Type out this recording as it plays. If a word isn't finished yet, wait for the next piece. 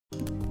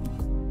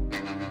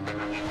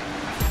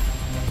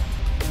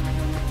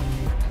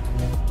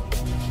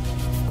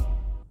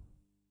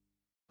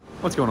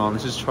What's going on?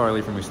 This is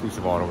Charlie from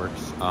Xclusive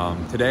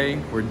Autoworks. Today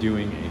we're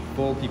doing a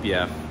full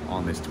PPF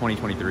on this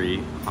 2023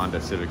 Honda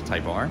Civic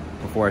Type R.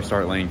 Before I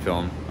start laying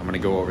film, I'm going to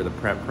go over the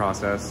prep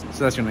process.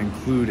 So that's going to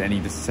include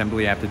any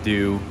disassembly I have to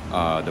do,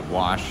 the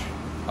wash,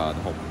 the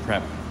whole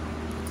prep.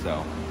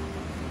 So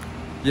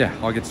yeah,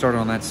 I'll get started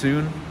on that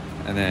soon.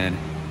 And then,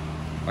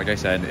 like I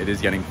said, it is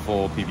getting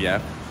full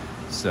PPF.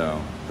 So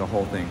the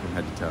whole thing from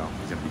head to toe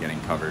is going to be getting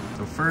covered.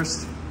 So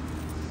first,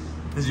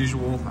 as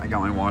usual, I got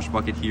my wash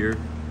bucket here.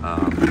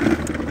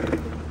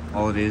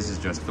 All it is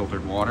just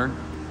filtered water,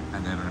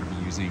 and then I'm going to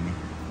be using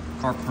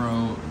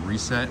CarPro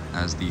Reset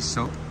as the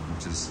soap,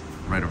 which is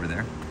right over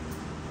there.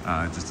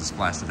 Just a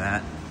splash of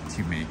that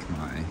to make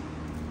my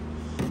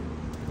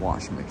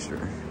wash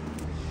mixture.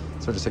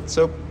 So I just take the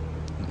soap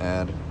and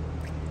add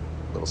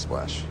a little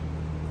splash.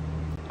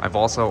 I've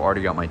also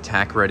already got my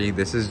tack ready.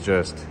 This is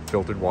just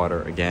filtered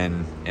water,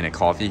 again, in a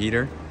coffee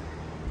heater.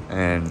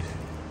 And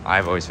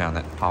I've always found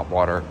that hot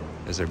water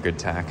is a good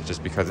tack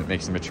just because it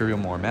makes the material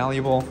more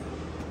malleable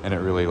and it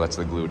really lets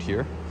the glue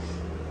adhere.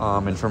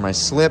 And for my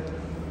slip,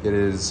 it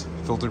is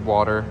filtered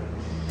water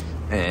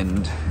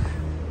and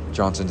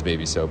Johnson's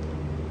baby soap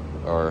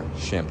or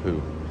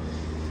shampoo.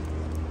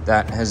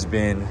 That has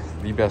been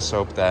the best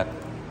soap that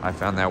I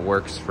found that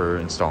works for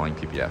installing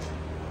PPF.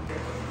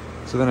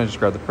 So then I just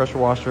grab the pressure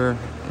washer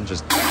and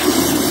just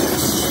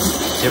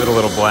give it a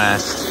little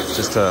blast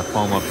just to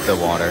foam up the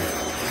water.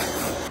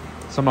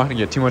 So I'm not gonna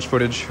get too much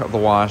footage of the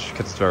wash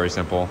because it's very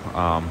simple.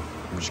 I'm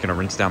just gonna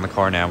rinse down the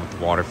car now with the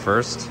water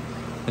first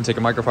and take a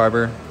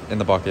microfiber in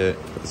the bucket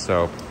with the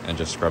soap and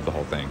just scrub the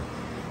whole thing.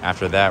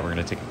 After that, we're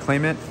gonna take a clay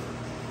mitt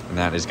and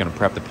that is gonna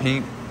prep the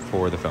paint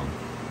for the film.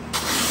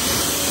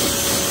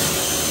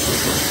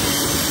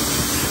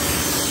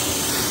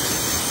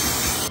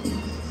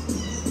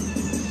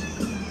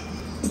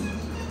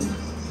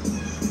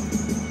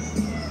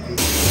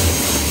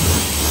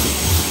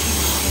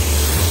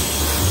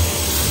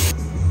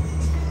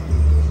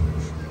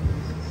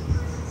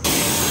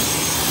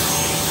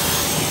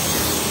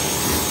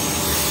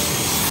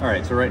 All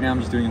right, so right now I'm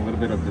just doing a little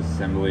bit of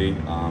disassembly.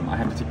 I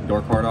have to take the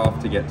door card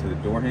off to get to the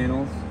door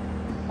handles.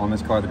 On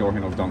this car, the door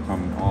handles don't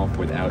come off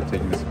without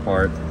taking this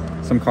apart.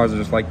 Some cars are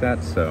just like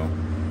that, so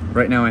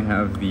right now I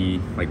have the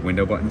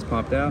window buttons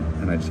popped out,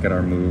 and I just gotta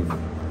remove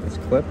this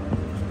clip,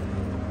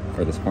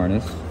 or this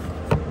harness.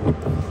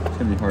 It's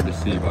gonna be hard to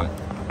see, but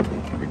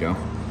there we go.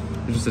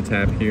 There's just a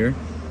tab here.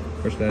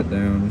 Push that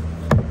down,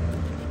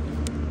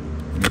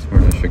 and this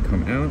harness should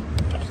come out,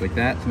 just like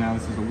that. So now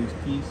this is a loose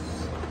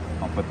piece.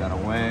 I'll put that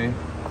away.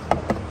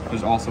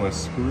 There's also a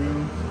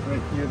screw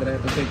right here that I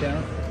have to take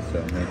out,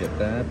 so I'm gonna get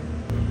that.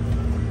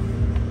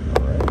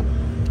 All right.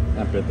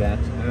 After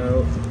that's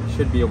out, I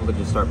should be able to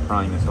just start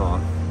prying this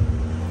off. So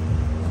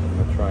I'm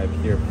gonna try it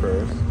here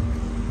first.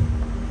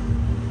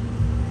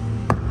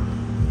 All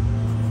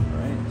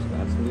right, so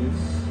that's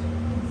loose.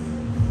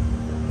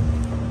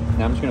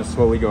 Now I'm just gonna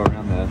slowly go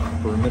around the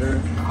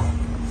perimeter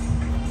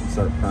and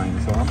start prying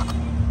this off.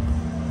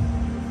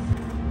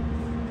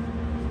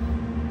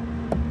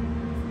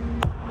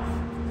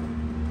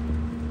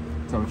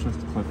 So it's just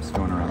clips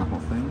going around the whole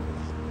thing.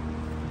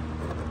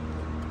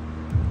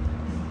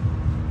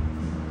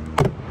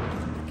 There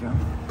we go.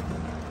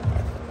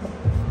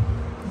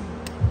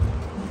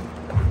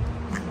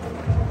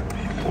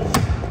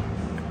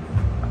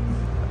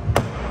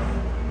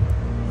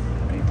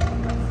 Right.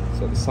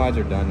 So the sides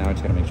are done. Now I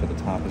just gotta make sure the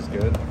top is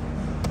good.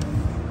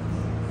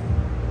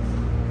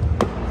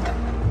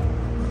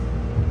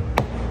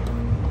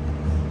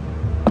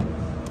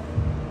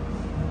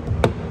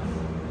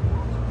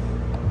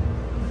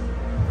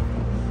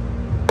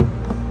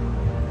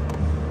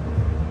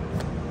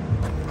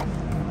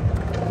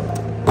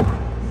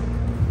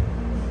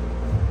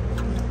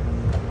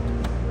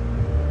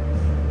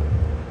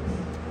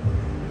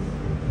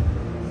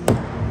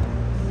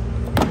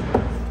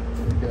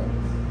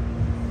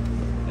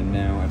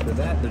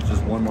 There's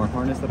just one more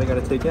harness that I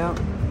gotta take out.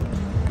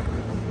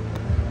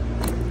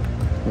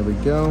 There we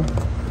go.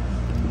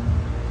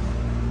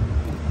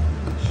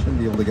 Should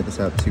be able to get this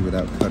out too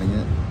without cutting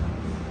it.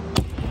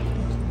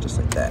 Just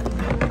like that.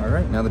 All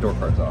right, now the door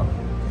card's off.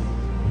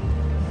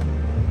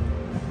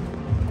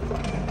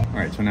 All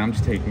right, so now I'm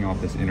just taking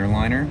off this inner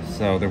liner.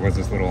 So there was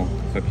this little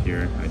clip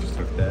here. I just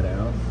took that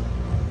out.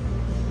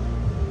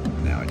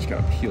 Now I just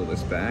gotta peel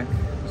this back.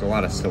 There's a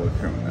lot of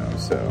silicone though,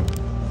 so.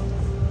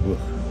 Ugh.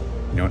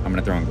 You know what, I'm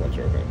gonna throw on gloves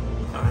real quick.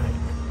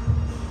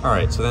 All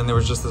right, so then there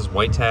was just this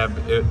white tab.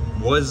 It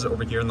was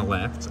over here on the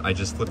left. I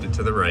just flipped it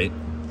to the right.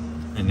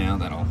 And now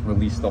that'll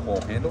release the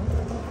whole handle.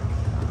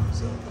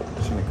 So I'm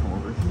just gonna come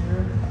over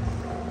here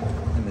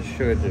and this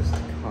should just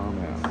come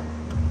out.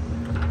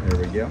 There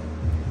we go.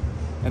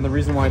 And the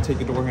reason why I take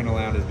the door handle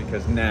out is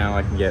because now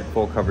I can get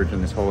full coverage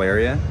in this whole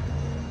area,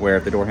 where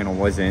if the door handle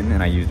was in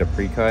and I used a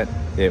pre-cut,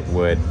 it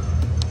would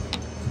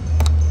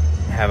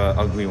have an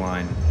ugly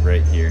line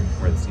right here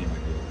where the seam would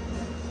be.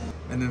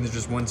 And then there's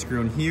just one screw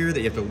in here that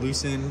you have to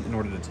loosen in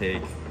order to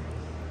take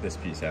this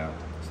piece out.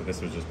 So this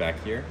was just back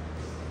here.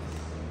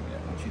 Yeah,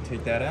 once you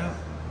take that out,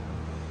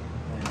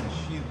 and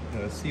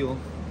the seal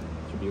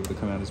be able to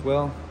come out as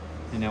well.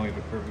 And now we have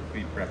a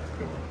perfectly prepped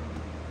door.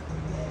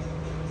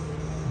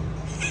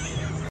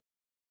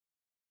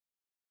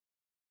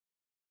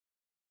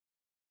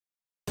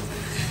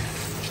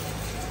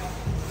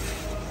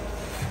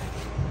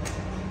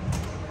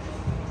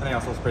 And I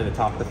also spray the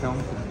top of the film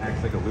because it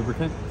acts like a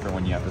lubricant for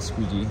when you have to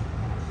squeegee.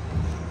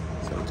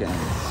 So again,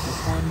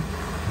 this one.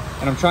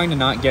 And I'm trying to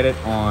not get it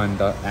on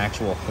the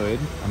actual hood.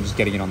 I'm just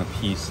getting it on the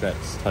piece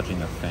that's touching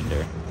the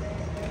fender.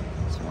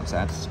 So once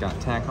that's got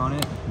tack on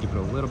it, give it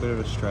a little bit of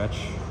a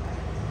stretch.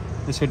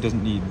 This hood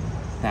doesn't need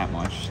that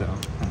much, so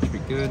that should be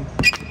good.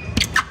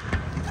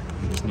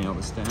 Just nail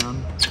this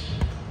down.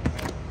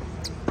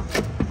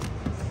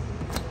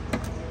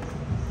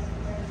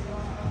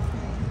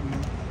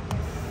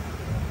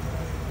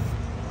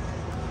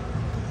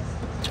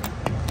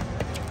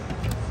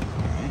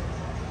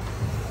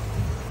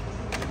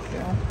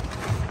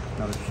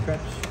 Another stretch.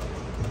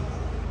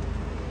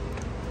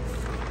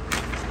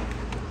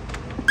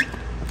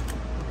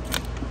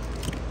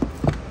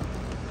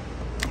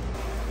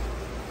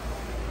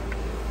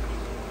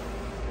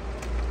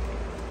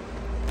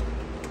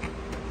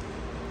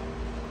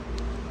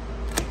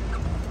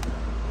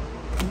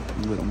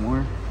 A little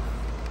more.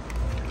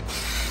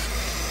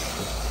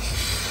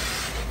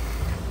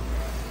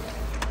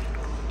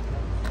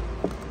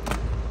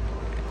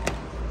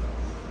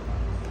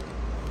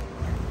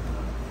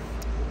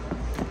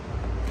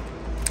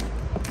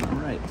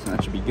 So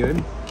that should be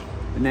good.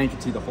 And now you can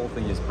see the whole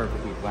thing is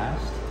perfectly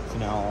glassed. So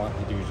now all I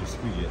have to do is just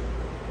squeeze it.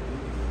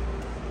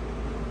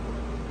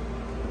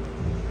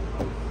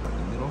 In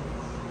the middle.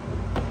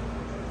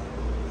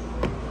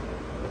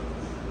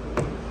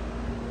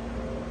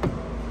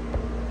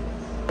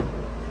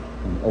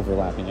 And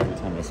overlapping every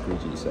time I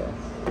squeegee, so.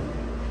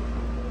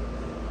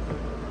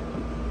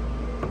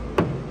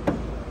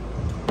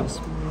 This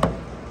one.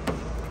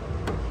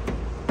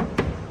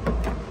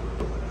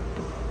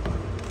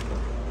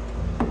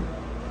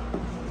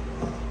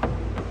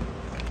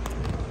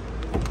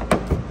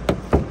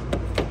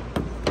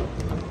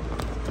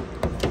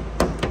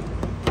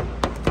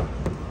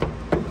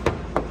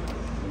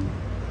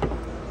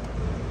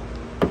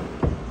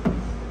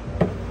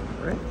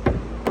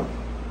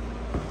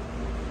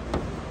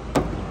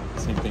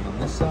 Same thing on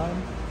this side.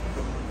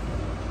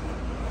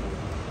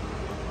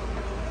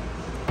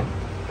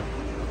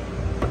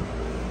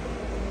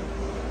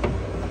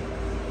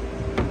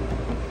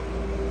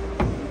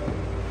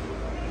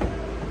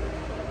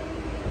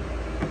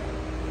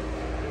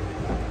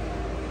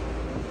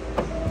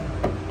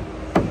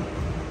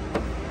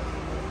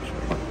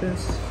 Like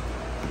this.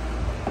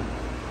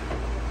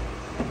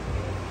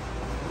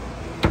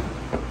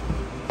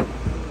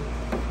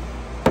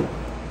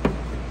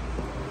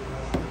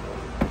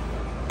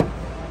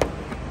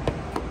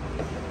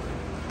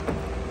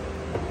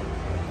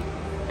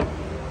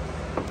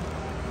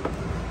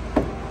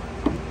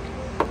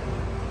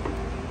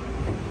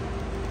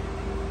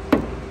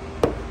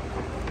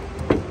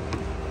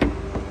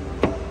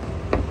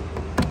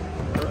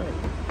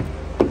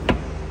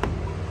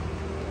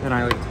 And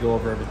I like to go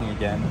over everything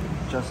again,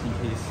 just in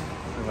case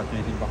I left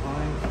anything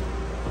behind.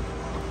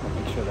 I'll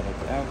make sure that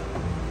it's out.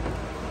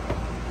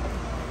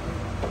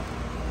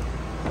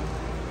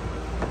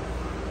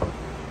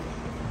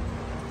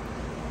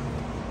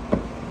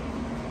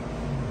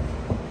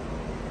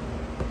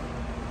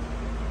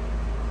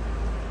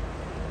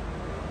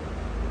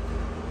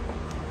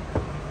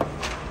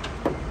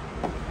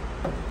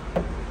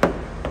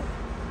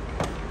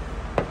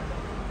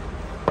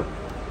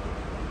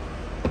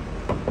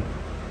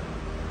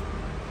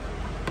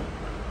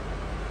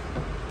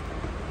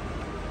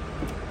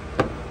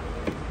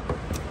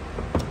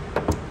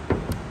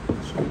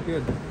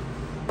 Good.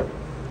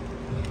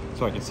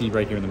 So I can see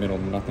right here in the middle,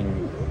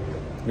 nothing,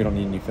 we don't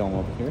need any film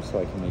over here, so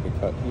I can make a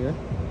cut here.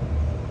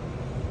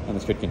 And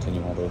this could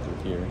continue all the way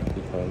through here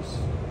because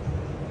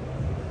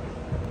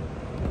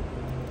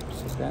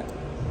it's just that.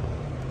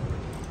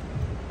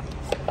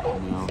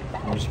 Now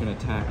I'm just going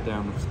to tack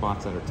down the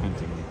spots that are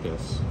tenting like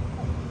this.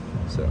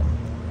 So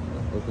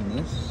I'll open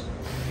this,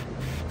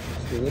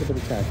 just do a little bit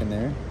of tack in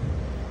there.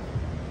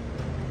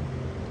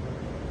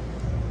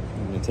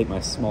 I'm going to take my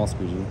small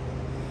squeegee,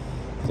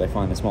 because I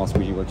find the small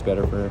squeegee works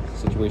better for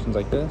situations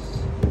like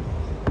this.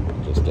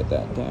 And just get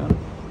that down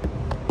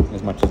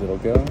as much as it'll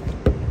go.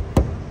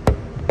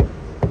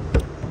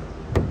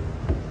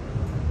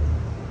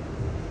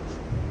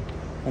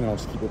 And I'll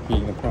just keep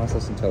repeating the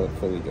process until it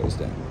fully goes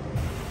down.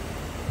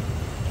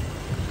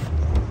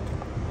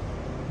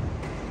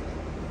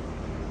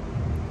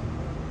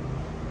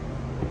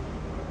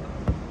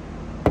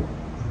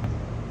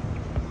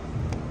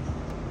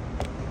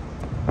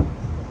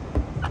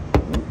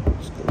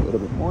 Just a little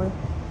bit more.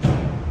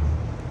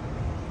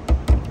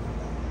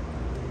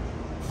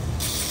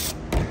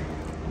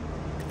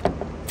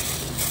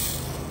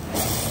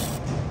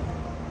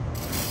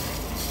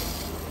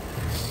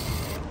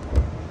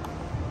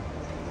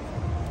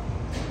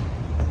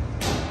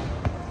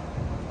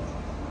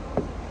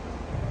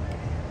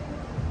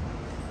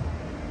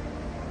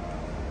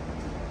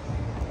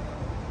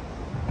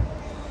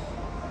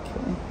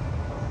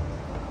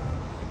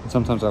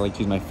 Sometimes I like to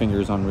use my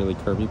fingers on really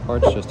curvy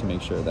parts just to make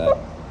sure that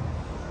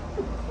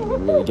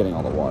I'm really getting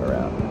all the water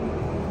out.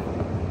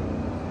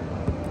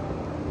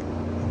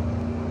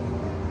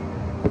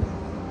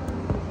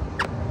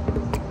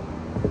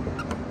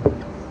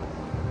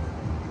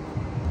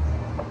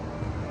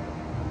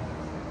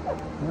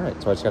 All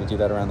right, so I just got to do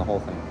that around the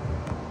whole thing.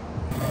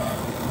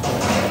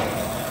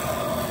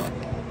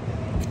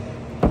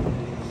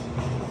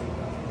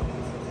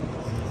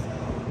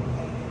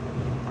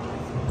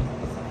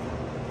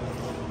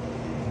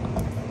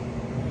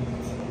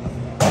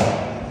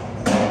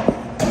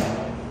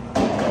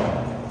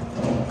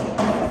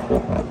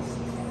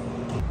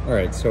 All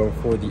right, so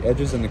for the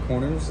edges and the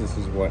corners, this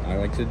is what I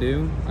like to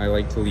do. I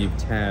like to leave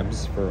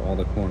tabs for all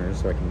the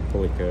corners so I can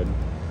pull it good.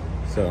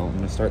 So I'm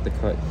gonna start the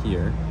cut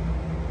here.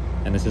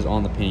 And this is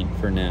on the paint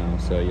for now,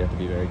 so you have to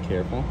be very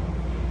careful.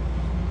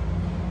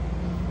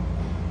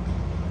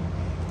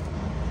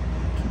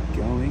 Keep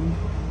going.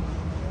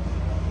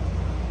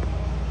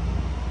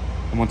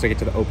 And once I get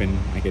to the open,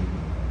 I can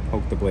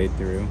poke the blade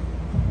through.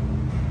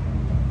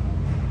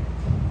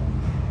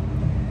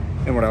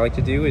 And what I like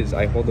to do is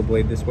I hold the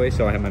blade this way,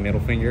 so I have my middle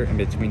finger in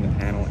between the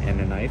panel and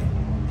the knife.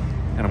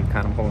 And I'm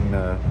kind of holding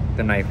the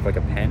knife like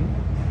a pen.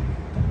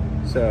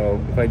 So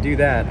if I do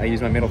that, I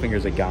use my middle finger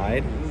as a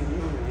guide.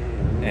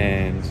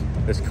 And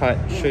this cut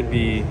should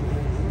be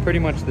pretty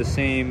much the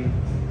same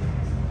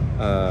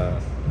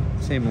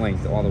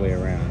length all the way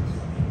around.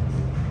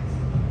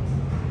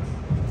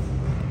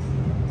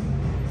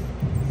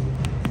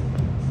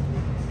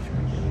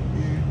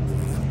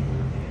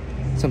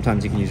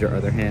 Sometimes you can use your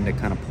other hand to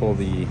kind of pull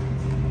the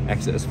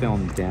excess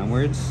film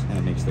downwards, and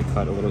it makes the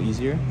cut a little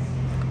easier.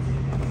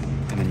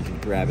 And then you can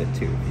grab it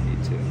too if you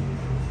need to.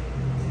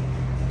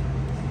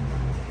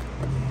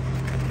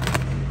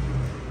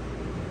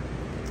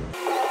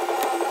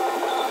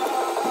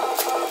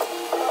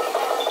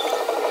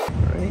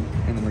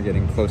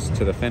 Getting close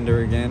to the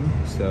fender again,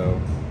 so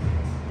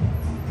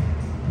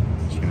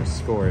I'm just gonna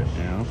score it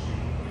now.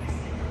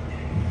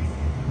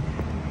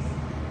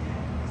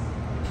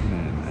 And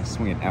then I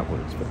swing it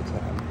outwards for the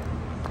tab.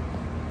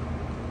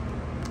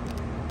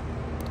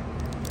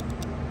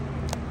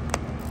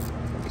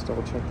 Just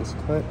double check this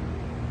cut.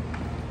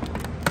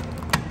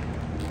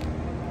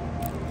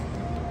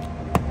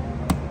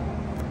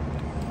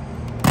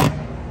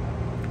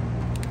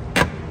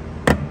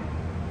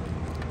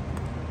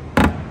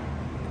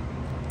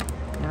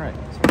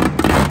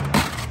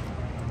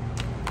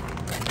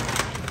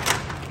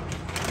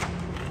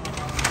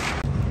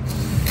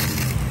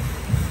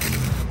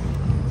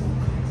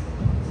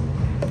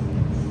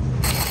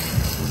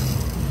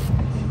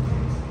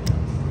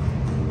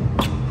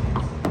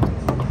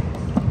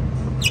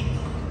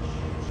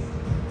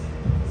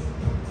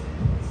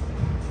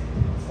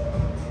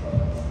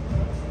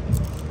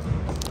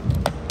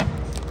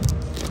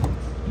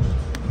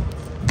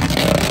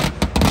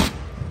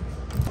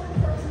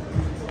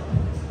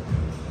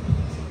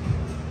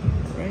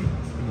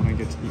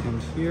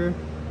 Here,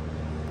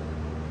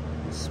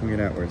 swing it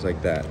outwards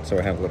like that, so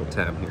I have a little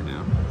tab here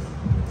now.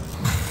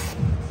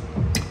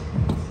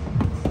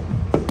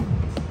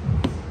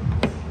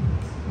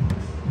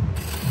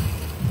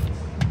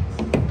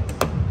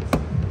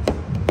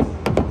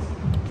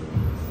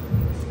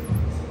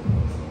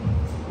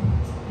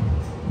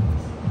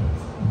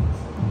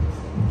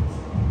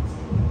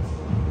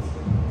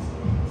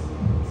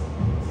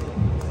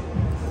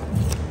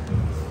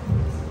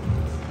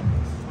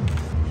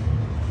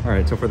 All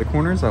right, so for the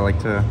corners, I like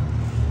to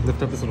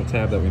lift up this little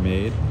tab that we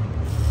made,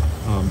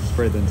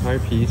 spray the entire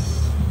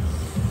piece.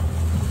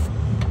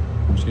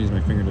 I'm just gonna use my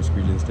finger to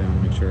squeeze this down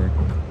to make sure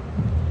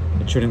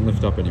it shouldn't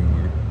lift up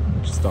anymore.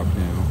 It's stuck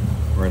now,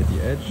 right at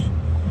the edge.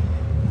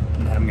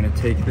 And then I'm gonna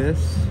take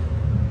this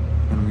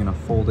and I'm gonna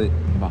fold it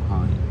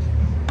behind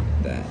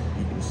that,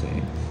 you can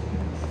see.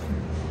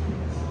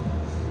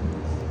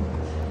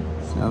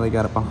 So now they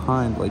got it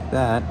behind like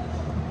that.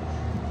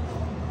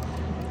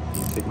 I'm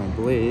gonna take my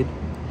blade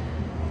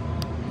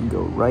and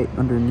go right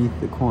underneath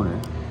the corner.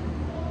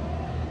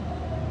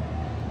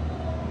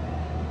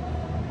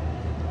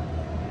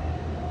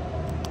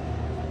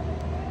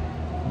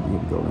 I'm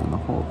gonna go around the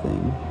whole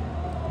thing.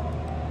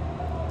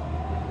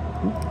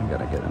 Oop, I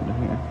gotta get under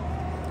here.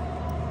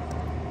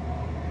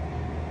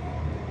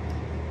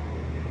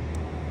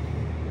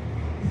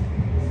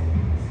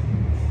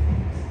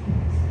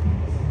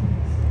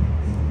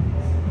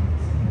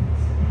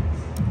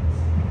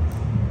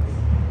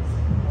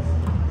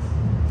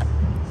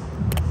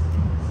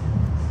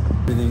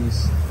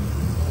 Everything's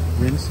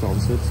rinsed, all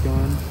the soap's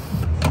gone.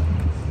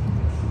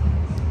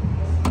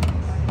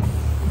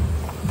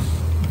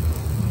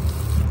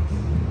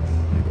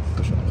 I'm gonna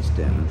push all this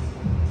down.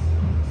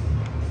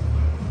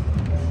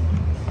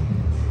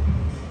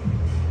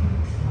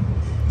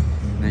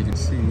 Now you can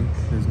see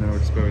there's no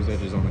exposed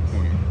edges on the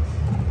corner.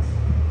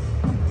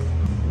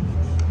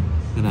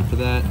 And after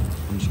that,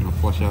 I'm just gonna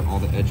flush out all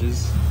the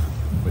edges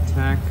with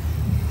tack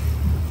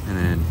and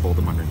then fold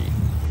them underneath.